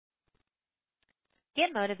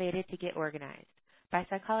Get Motivated to Get Organized by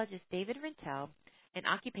psychologist David Rintel and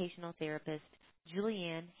occupational therapist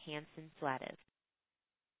Julianne Hansen-Slativ.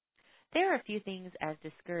 There are a few things as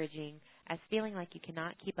discouraging as feeling like you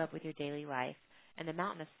cannot keep up with your daily life and the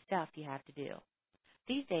mountain of stuff you have to do.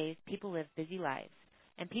 These days, people live busy lives,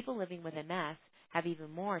 and people living with MS have even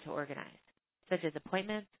more to organize, such as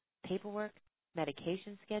appointments, paperwork,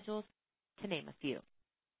 medication schedules, to name a few.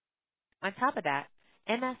 On top of that,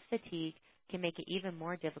 MS fatigue can make it even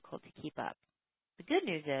more difficult to keep up. The good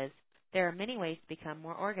news is there are many ways to become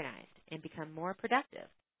more organized and become more productive.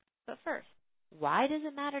 But first, why does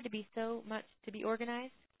it matter to be so much to be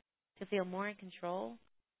organized? To feel more in control?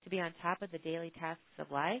 To be on top of the daily tasks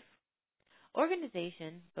of life?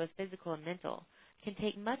 Organization, both physical and mental, can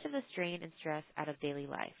take much of the strain and stress out of daily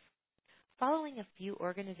life. Following a few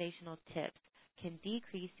organizational tips can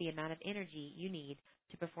decrease the amount of energy you need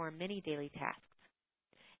to perform many daily tasks.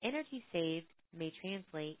 Energy saved may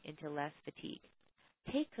translate into less fatigue.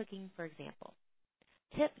 Take cooking, for example.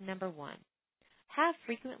 Tip number 1. Have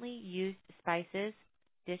frequently used spices,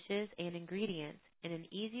 dishes, and ingredients in an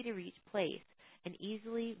easy-to-reach place and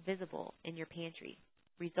easily visible in your pantry.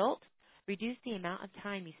 Result? Reduce the amount of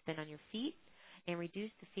time you spend on your feet and reduce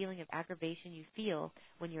the feeling of aggravation you feel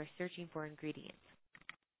when you are searching for ingredients.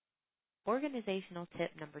 Organizational tip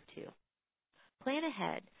number 2. Plan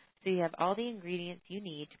ahead so you have all the ingredients you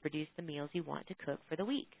need to produce the meals you want to cook for the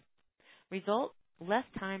week. Result? Less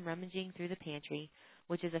time rummaging through the pantry,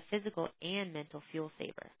 which is a physical and mental fuel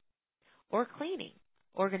saver. Or cleaning.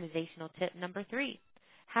 Organizational tip number 3.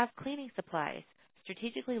 Have cleaning supplies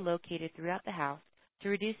strategically located throughout the house to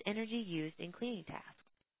reduce energy used in cleaning tasks.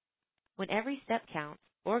 When every step counts,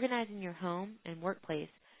 organizing your home and workplace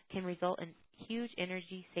can result in huge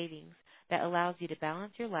energy savings that allows you to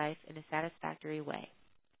balance your life in a satisfactory way.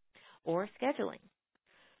 Or scheduling.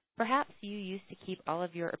 Perhaps you used to keep all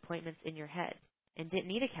of your appointments in your head and didn't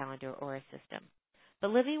need a calendar or a system. But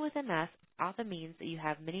living with MS often means that you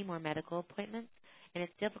have many more medical appointments and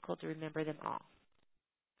it's difficult to remember them all.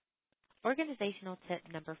 Organizational tip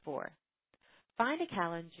number 4. Find a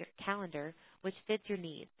calendar which fits your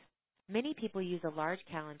needs. Many people use a large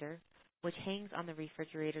calendar which hangs on the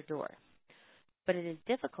refrigerator door, but it is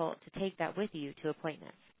difficult to take that with you to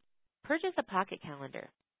appointments. Purchase a pocket calendar.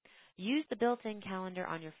 Use the built-in calendar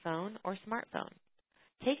on your phone or smartphone.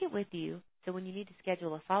 Take it with you so when you need to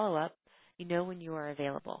schedule a follow-up, you know when you are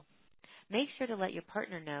available. Make sure to let your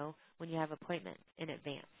partner know when you have appointments in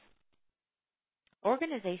advance.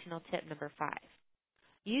 Organizational tip number 5.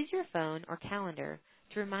 Use your phone or calendar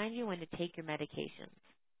to remind you when to take your medications.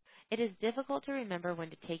 It is difficult to remember when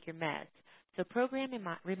to take your meds, so program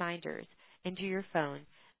reminders into your phone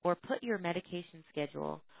or put your medication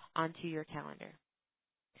schedule onto your calendar.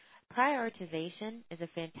 Prioritization is a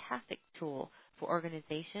fantastic tool for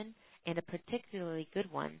organization and a particularly good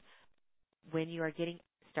one when you are getting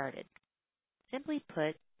started. Simply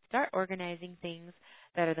put, start organizing things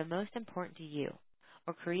that are the most important to you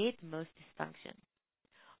or create the most dysfunction.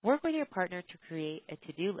 Work with your partner to create a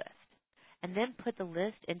to-do list and then put the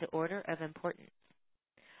list into order of importance.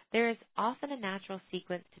 There is often a natural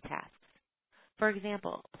sequence to tasks. For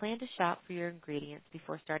example, plan to shop for your ingredients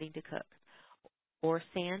before starting to cook or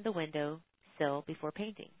sand the window sill before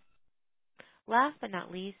painting. Last but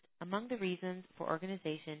not least, among the reasons for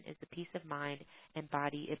organization is the peace of mind and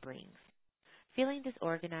body it brings. Feeling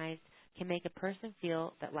disorganized can make a person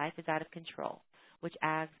feel that life is out of control, which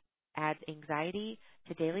adds anxiety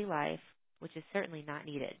to daily life, which is certainly not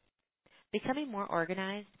needed. Becoming more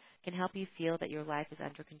organized can help you feel that your life is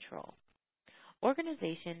under control.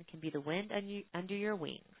 Organization can be the wind under your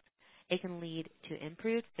wings. It can lead to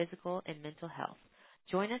improved physical and mental health.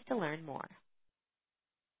 Join us to learn more.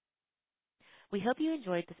 We hope you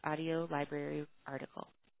enjoyed this audio library article.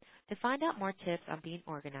 To find out more tips on being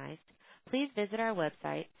organized, please visit our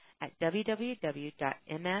website at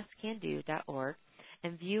www.mscando.org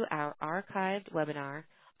and view our archived webinar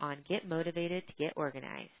on Get Motivated to Get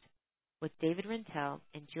Organized with David Rintel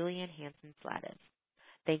and Julianne Hansen-Slativ.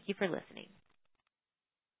 Thank you for listening.